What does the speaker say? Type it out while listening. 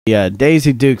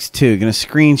Daizy Dukez 2. Going to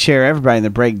screen share everybody in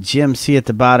the break. Jim C at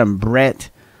the bottom.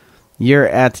 Brett, you're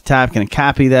at the top. Going to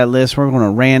copy that list. We're going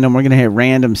to random. We're going to hit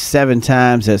random 7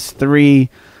 times. That's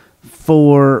 3,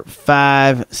 4,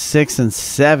 5, 6, and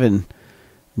 7.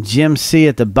 Jim C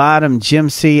at the bottom.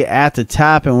 Jim C at the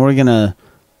top. And we're going to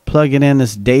plug it in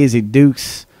this Daizy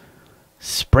Dukez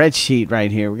spreadsheet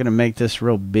right here. We're going to make this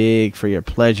real big for your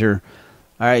pleasure.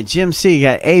 All right, Jim C, you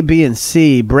got A, B, and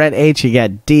C. Brett H, you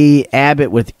got D.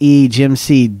 Abbott with E. Jim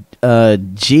C,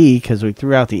 G, because we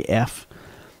threw out the F.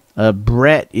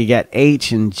 Brett, you got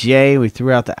H and J. We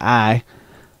threw out the I.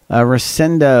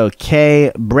 Resendo,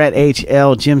 K. Brett H,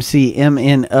 L. Jim C, M,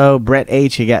 N, O. Brett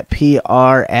H, you got P,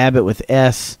 R. Abbott with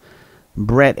S.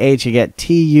 Brett H, you got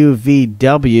T, U, V,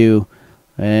 W.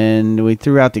 And we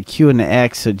threw out the Q and the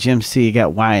X. So Jim C, you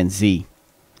got Y and Z.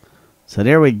 So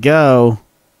there we go.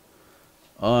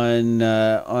 On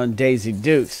Daizy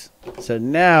Dukez. So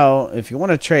now, if you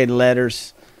want to trade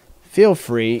letters, feel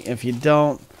free. If you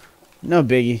don't, no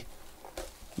biggie.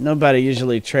 Nobody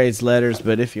usually trades letters,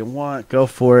 but if you want, go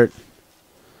for it.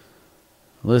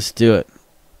 Let's do it.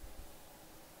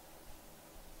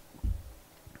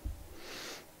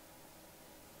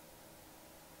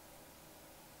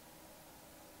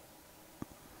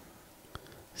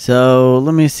 So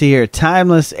let me see here.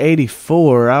 Timeless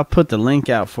 84. I'll put the link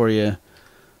out for you.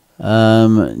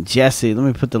 Jesse, let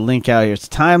me put the link out here. It's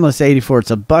Timeless 84.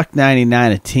 It's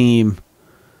 $1.99 a team.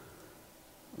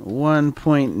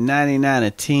 1.99 a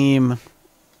team.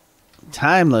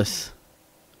 Timeless.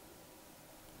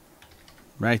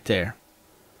 Right there.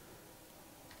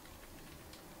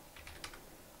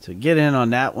 So get in on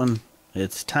that one.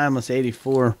 It's Timeless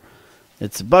 84.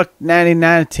 It's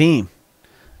 $1.99 a team.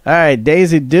 All right,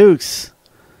 Daizy Dukez.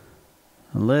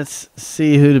 Let's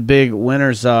see who the big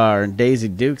winners are. Daizy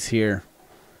Dukez here.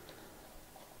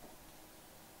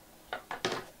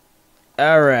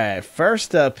 All right,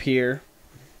 first up here,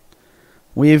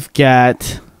 we've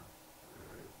got,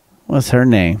 what's her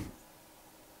name?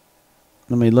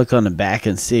 Let me look on the back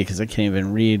and see because I can't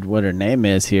even read what her name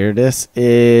is here. This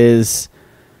is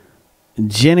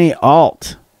Jenny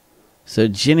Alt. So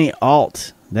Jenny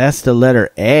Alt, that's the letter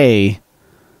A.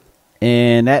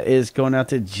 And that is going out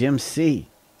to Jim C.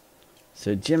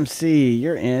 So Jim C,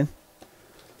 you're in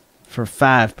for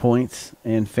 5 points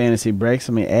in fantasy breaks.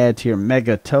 Let me add to your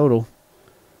mega total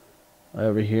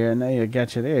over here. And there you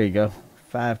got you. There you go.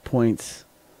 5 points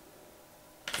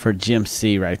for Jim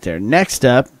C right there. Next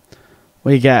up,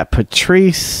 we got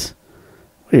Patrice.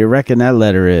 What do you reckon that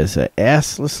letter is? A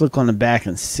S? Let's look on the back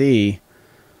and see.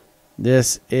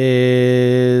 This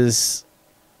is...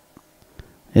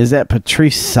 Is that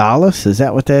Patrice Salas? Is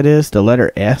that what that is? The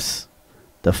letter S?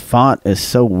 The font is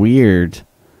so weird.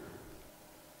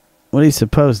 What do you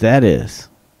suppose that is?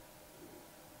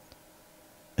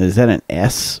 Is that an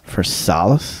S for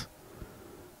Salas?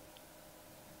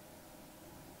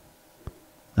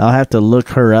 I'll have to look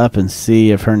her up and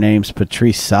see if her name's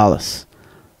Patrice Salas.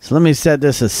 So let me set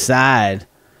this aside.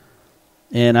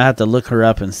 And I have to look her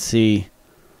up and see.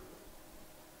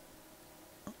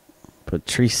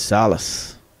 Patrice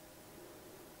Salas.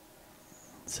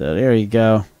 So there you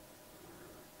go.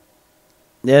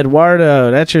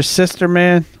 Eduardo, that's your sister,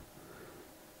 man?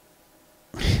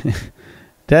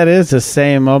 That is the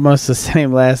same, almost the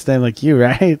same last name like you,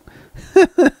 right?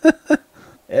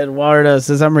 Eduardo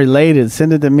says, I'm related.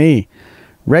 Send it to me.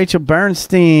 Rachel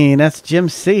Bernstein, that's Jim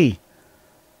C.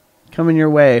 Coming your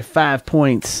way. 5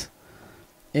 points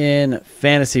in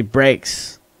fantasy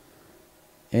breaks.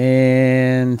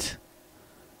 And...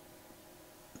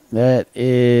 that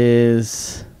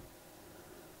is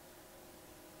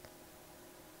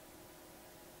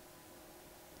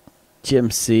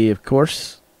Jim C, of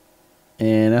course.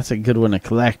 And that's a good one to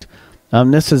collect.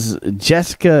 This is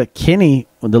Jessica Kinney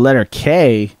with the letter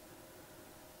K.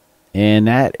 And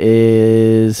that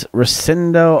is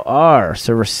Resendo R.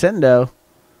 So Resendo,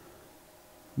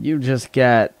 you just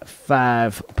got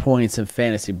 5 points in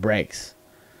fantasy breaks.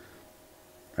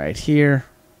 Right here.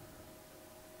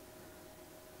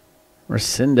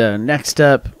 Resendo. Next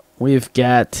up, we've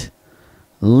got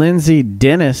Lindsay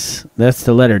Dennis. That's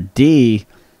the letter D.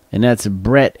 And that's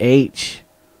Brett H.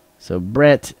 So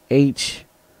Brett H.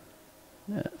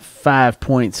 5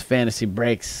 points fantasy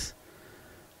breaks.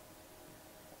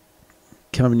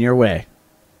 Coming your way.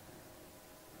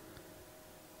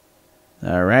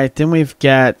 All right. Then we've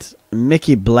got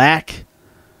Mickey Black.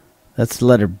 That's the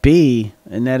letter B.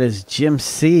 And that is Jim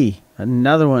C.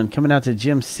 Another one coming out to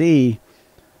Jim C.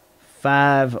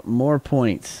 5 more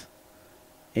points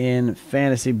in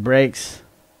fantasy breaks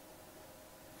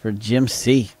for Jim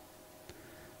C.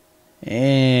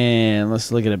 And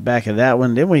let's look at the back of that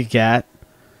one. Then we got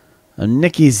a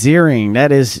Nikki Ziering.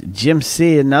 That is Jim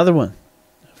C. Another one.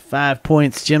 5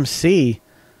 points, Jim C.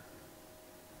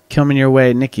 Coming your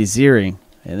way, Nikki Ziering.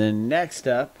 And then next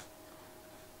up,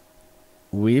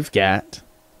 we've got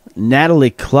Natalie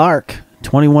Clark,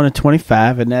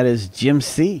 21-25, and that is Jim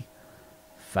C.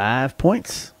 5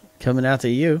 points coming out to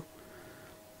you.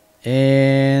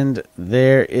 And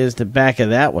there is the back of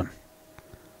that one.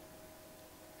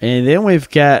 And then we've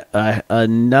got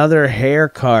another hair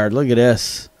card. Look at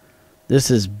this.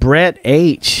 This is Brett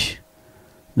H.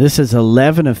 This is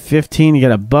 11-15. You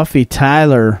got a Buffy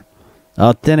Tyler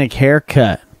authentic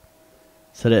haircut.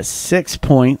 So that's 6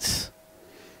 points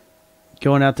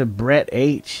going out to Brett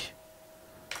H.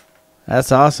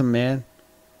 That's awesome, man.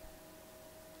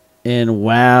 And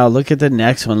wow, look at the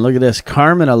next one. Look at this.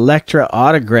 Carmen Electra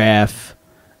autograph.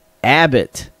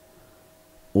 Abbott.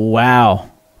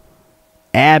 Wow.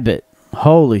 Abbott.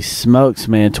 Holy smokes,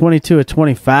 man.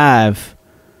 22-25.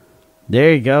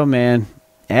 There you go, man.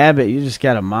 Abbott, you just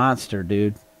got a monster,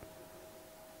 dude.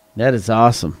 That is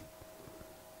awesome.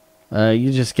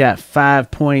 You just got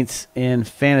 5 points in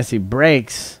fantasy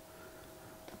breaks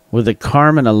with a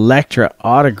Carmen Electra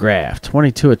autograph.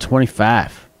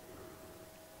 22-25.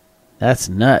 That's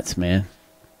nuts, man.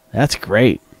 That's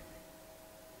great.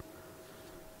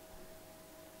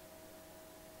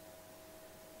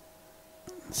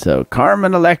 So,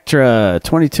 Carmen Electra,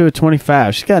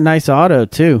 22-25. She's got a nice auto,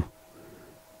 too.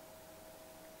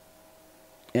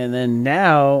 And then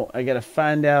now, I got to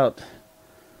find out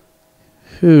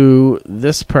who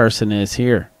this person is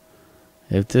here.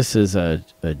 If this is a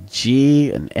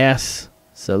G, an S.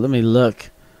 So, let me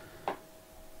look.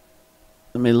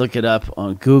 Let me look it up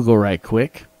on Google right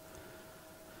quick.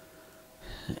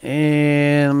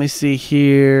 And let me see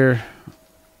here.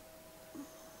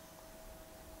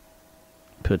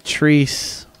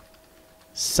 Patrice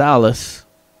Salas.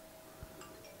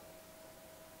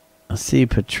 I see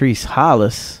Patrice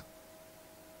Hollis.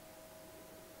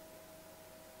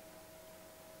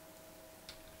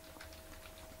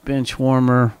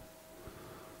 Benchwarmer.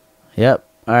 Yep.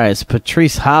 All right, it's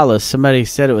Patrice Hollis. Somebody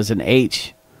said it was an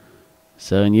H.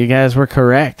 So, and you guys were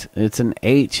correct. It's an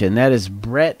H, and that is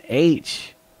Brett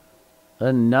H.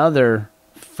 Another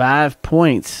 5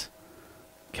 points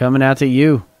coming out to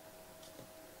you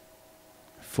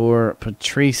for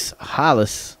Patrice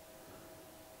Hollis.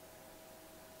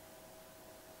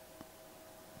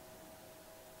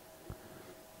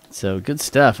 So, good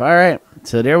stuff. All right.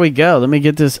 So, there we go. Let me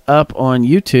get this up on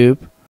YouTube.